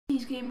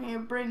He's Game here,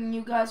 bringing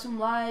you guys some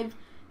live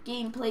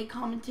gameplay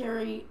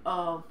commentary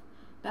of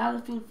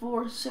Battlefield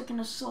 4 Second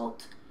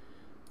Assault,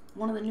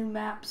 one of the new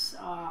maps.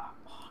 I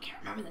can't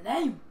remember the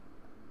name.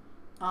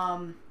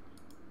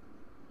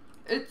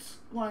 It's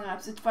one of the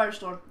maps. It's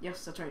Firestorm.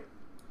 Yes, that's right.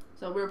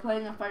 So we're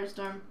playing on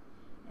Firestorm,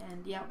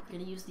 and yeah, we're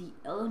gonna use the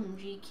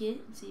LMG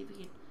kit and see if we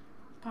can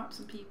pop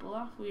some people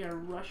off. We are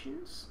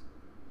Russians,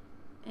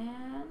 and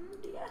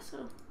yeah,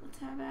 so let's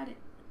have at it.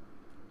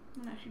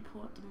 I'm gonna actually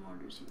pull out the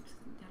mortars here because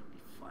I think that'll be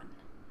fun.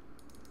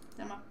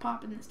 Then I'm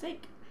popping the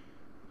steak.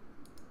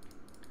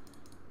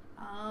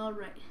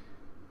 Alright.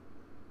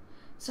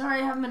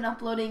 Sorry I haven't been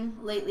uploading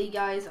lately,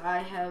 guys. I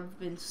have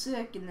been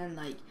sick and then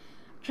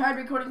tried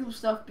recording some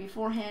stuff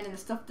beforehand, and the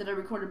stuff that I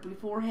recorded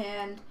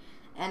beforehand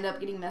ended up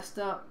getting messed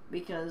up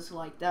because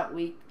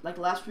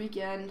last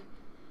weekend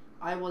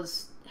I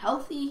was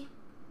healthy,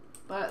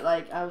 but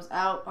I was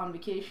out on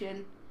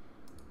vacation,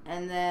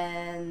 and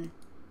then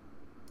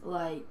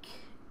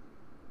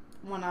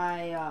when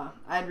I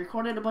had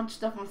recorded a bunch of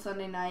stuff on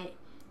Sunday night,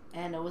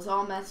 and it was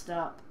all messed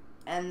up,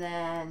 and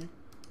then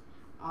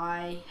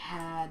I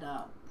had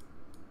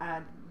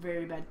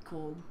very bad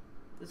cold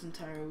this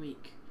entire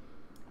week.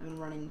 I've been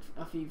running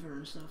a fever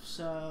and stuff,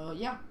 so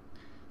yeah,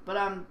 but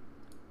I'm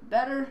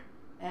better,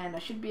 and I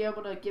should be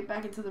able to get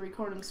back into the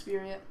recording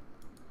spirit,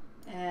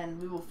 and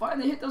we will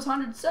finally hit those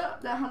 100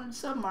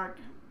 sub mark.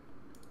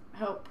 I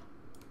hope.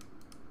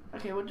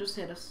 Okay, what just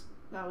hit us?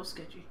 That was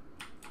sketchy.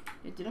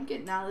 Hey, dude, I'm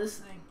getting out of this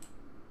thing.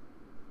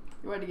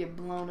 You're about to get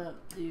blown up,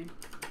 dude.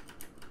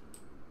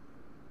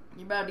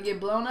 You're about to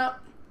get blown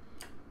up,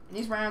 and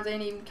these rounds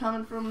ain't even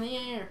coming from the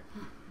air.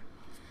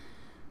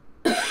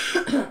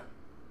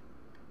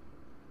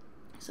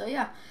 So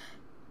yeah,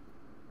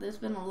 there's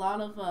been a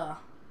lot of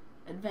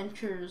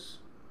adventures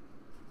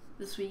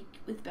this week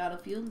with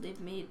Battlefield. They've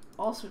made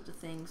all sorts of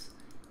things.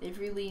 They've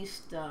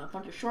released a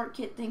bunch of short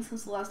kit things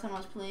since the last time I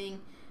was playing.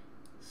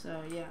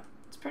 So yeah,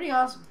 it's pretty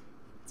awesome.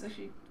 It's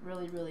actually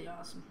really, really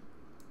awesome.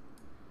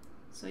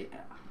 So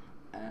yeah,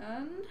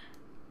 and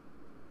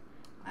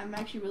I'm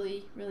actually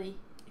really, really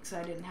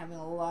excited and having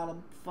a lot of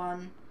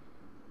fun.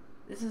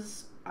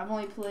 I've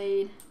only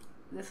played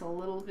this a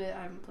little bit.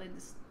 I haven't played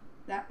this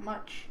that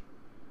much.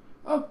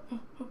 Oh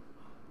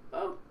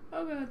god,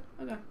 oh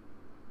god.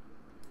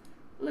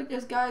 Look,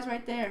 there's guys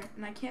right there,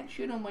 and I can't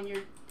shoot them when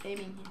you're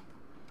aiming here.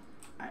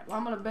 Alright, well,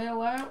 I'm gonna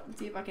bail out and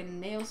see if I can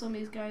nail some of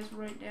these guys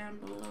right down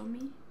below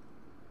me.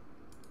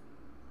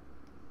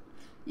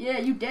 Yeah,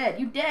 you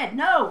dead. You dead.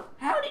 No!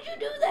 How did you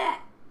do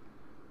that?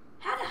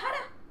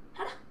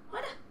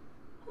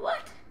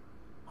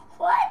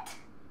 What?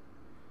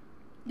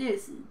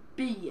 This is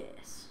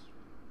BS.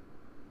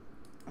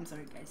 I'm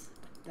sorry, guys.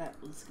 That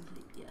was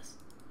complete BS.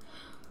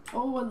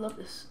 Oh, I love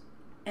this.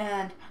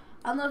 And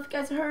I don't know if you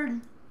guys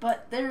heard,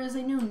 but there is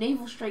a new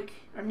Naval Strike.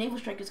 Our Naval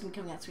Strike is going to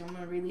come out soon. I'm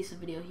going to release a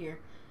video here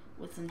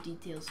with some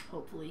details,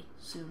 hopefully,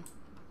 soon.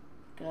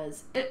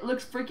 Because it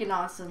looks freaking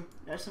awesome.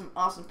 There's some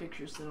awesome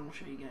pictures that I'll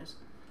show you guys.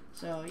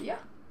 So, yeah.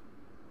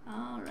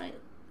 Alright.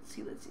 Let's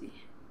see.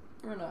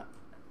 We're gonna...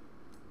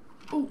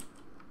 Oh!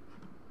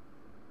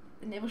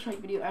 The Naval Strike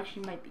video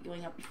actually might be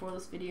going up before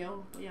this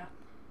video. But, yeah.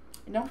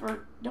 And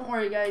don't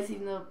worry, guys,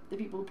 even though the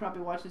people who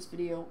probably watch this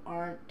video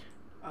aren't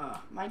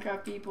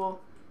Minecraft people.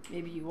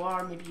 Maybe you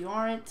are, maybe you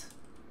aren't.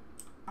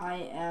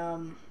 I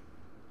am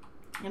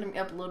going to be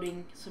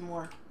uploading some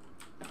more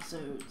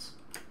episodes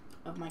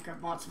of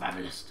Minecraft Mod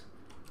Survivalist.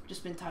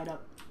 Just been tied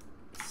up,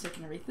 sick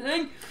and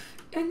everything.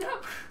 And now,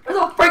 there's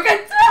a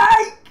freaking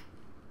tank!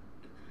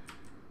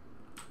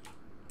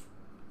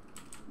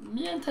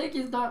 Me and tank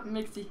is not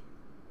mixy.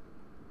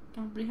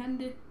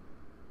 Comprehende?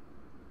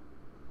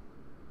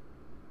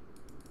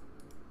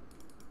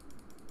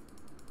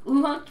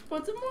 Launch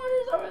bunch of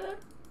mortars over there.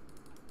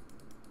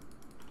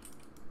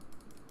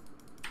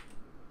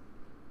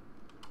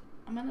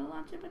 I'm gonna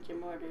launch a bunch of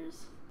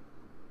mortars,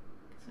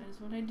 because that is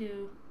what I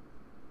do.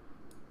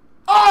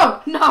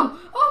 Oh no!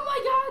 Oh my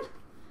god!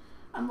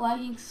 I'm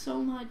lagging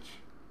so much.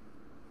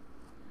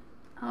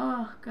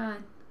 Oh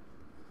god.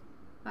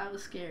 That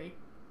was scary.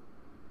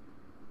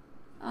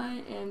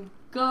 I am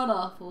god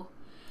awful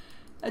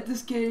at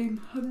this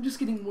game. I'm just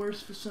getting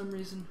worse for some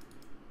reason.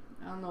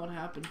 I don't know what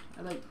happened.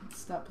 I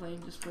stopped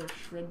playing just for a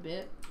shred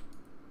bit,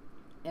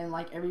 and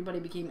everybody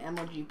became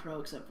MLG Pro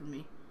except for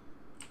me.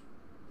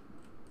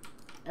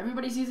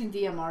 Everybody's using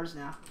DMRs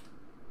now.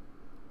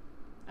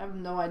 I have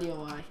no idea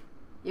why.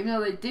 Even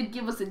though they did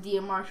give us a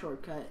DMR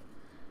shortcut,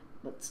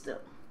 but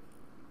still.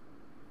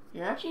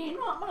 Here, actually, you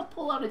know what? I'm gonna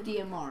pull out a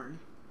DMR and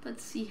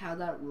let's see how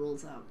that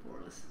rolls out for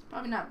us. It's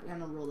probably not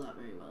gonna roll out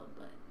very well,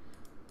 but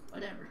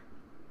whatever.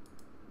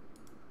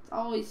 It's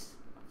always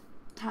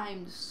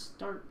time to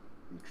start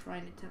and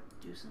trying to attempt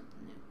to do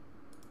something new.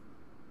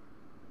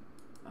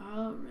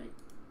 Alright.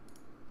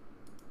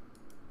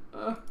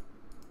 Alright.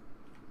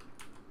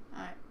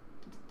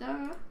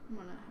 I'm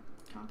gonna have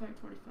compact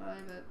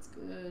 45, that's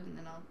good, and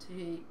then I'll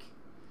take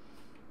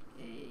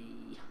a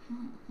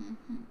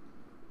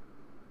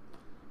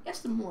guess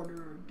the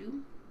mortar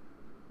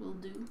will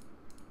do.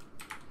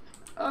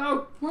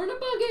 Oh, we're in a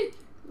buggy!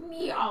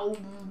 Meow.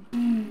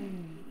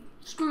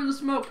 Screw the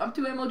smoke. I'm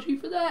too MLG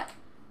for that.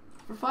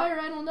 For fire,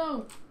 I don't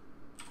know.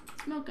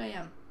 Smoke, I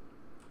am.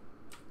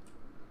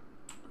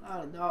 I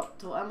don't know.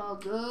 To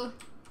MLG.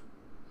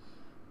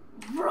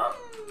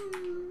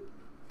 Vroom.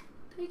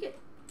 Take it.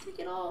 Take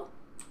it all.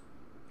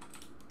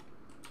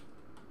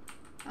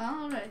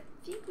 Alright.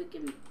 I think we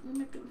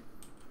might be able to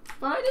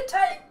find a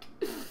tank.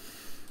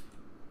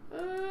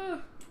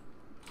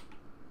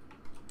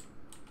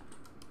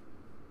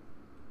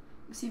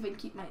 Let's see if I can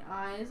keep my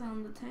eyes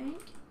on the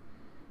tank.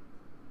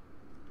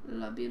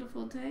 A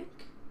beautiful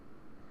tank.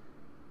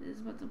 It's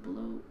about to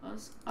blow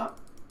us up.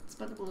 It's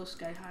about to blow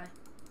sky high.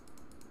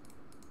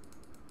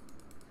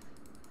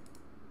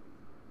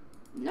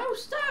 No,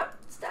 stop!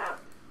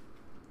 Stop!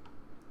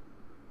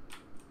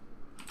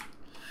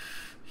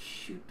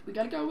 Shoot, we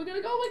gotta go, we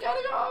gotta go, we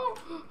gotta go!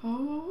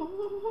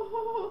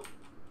 Oh,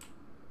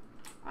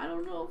 I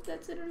don't know if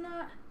that's it or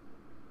not.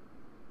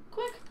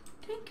 Quick,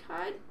 tank,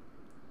 hide.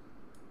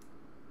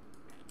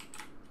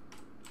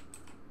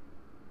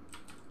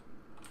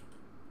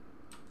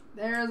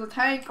 There's a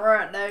tank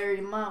right there.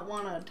 You might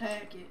want to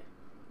attack it.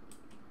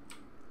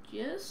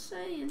 Just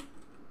saying.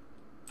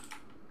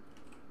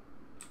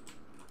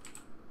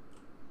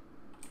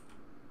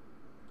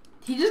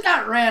 He just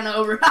got ran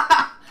over.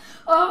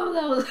 Oh,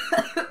 that was...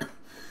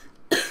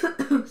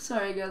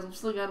 Sorry, guys. I've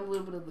still got a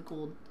little bit of the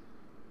cold.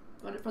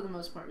 But for the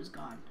most part, it's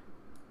gone.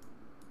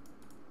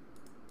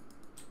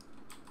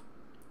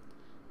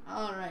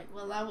 Alright.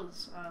 Well, that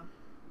was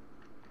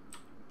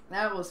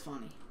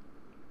funny.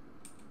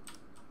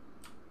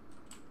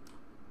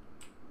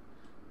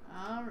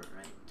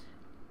 Alright.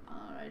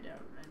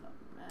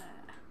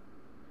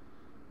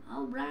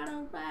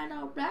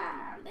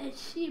 Let's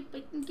see if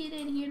we can get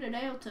in here to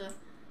Delta.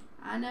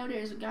 I know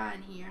there's a guy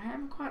in here. I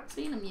haven't quite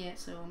seen him yet,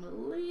 so I'm a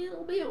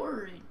little bit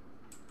worried.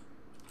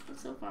 But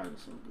so far,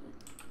 it's so good.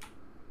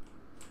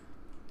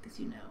 Because,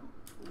 you know,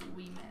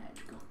 we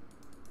magical.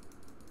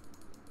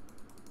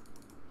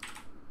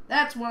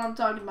 That's what I'm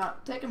talking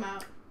about. Take him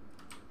out.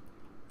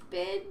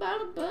 Big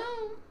bada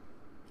boom.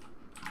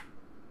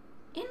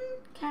 In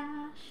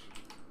cash.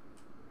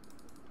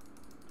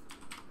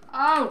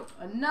 Oh,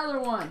 another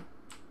one.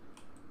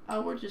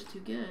 Oh, we're just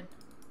too good.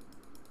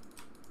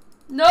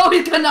 No,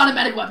 he's got an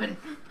automatic weapon.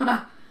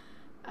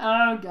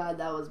 Oh, God,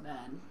 that was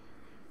bad.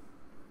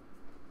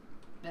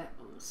 That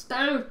was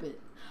stupid.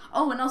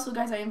 Oh, and also,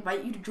 guys, I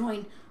invite you to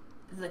join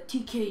the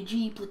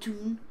TKG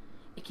platoon,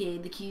 aka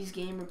the Keys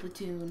Gamer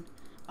platoon.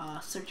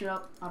 Search it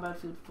up on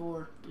Battlefield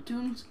 4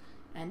 platoons.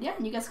 And, yeah,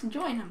 you guys can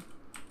join them.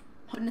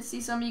 Hoping to see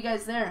some of you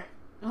guys there.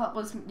 It'll help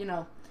us, you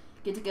know,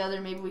 get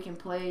together. Maybe we can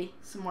play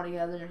some more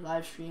together,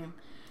 live stream,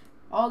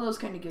 all those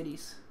kind of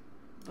goodies.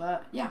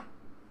 But yeah,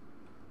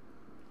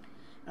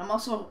 and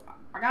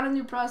I got a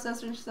new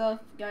processor and stuff,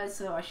 guys,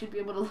 so I should be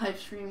able to live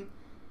stream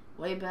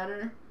way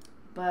better.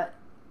 But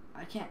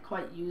I can't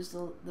quite use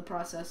the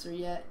processor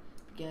yet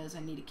because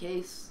I need a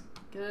case,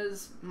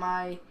 because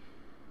my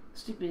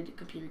stupid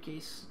computer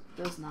case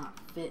does not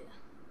fit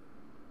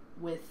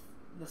with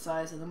the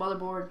size of the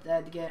motherboard that I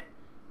had to get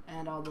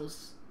and all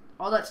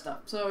that stuff.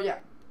 So yeah,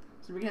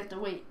 so we're gonna have to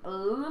wait a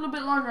little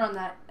bit longer on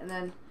that, and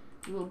then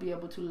we will be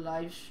able to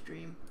live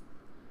stream.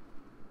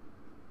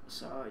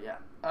 So yeah.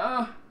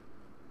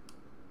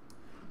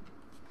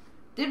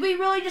 Did we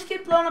really just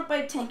get blown up by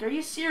a tank? Are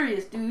you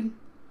serious, dude?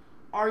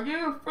 Are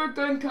you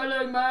freaking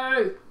kidding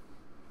me?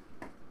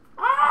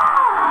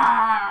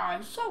 Ah!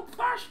 It's so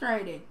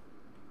frustrating.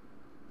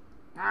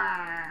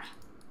 Ah!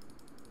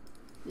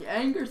 The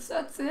anger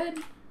sets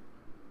in.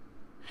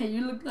 Hey,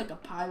 you look like a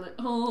pilot.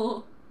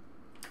 Oh.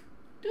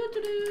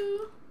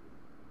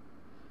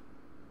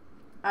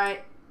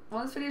 Alright,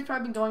 well, this video's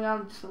probably been going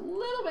on just a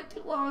little bit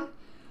too long,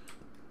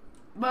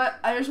 but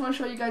I just want to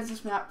show you guys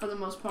this map for the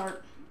most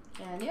part.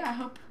 And yeah, I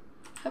hope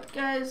you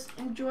guys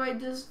enjoyed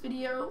this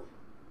video,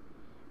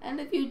 and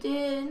if you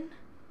did,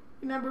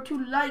 remember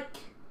to like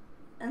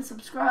and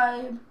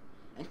subscribe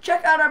and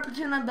check out our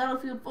platoon on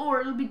Battlefield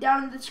 4. It'll be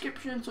down in the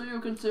description so you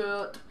can see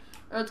it.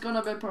 It's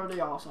gonna be pretty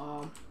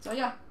awesome. So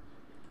yeah,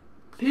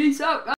 peace out, guys.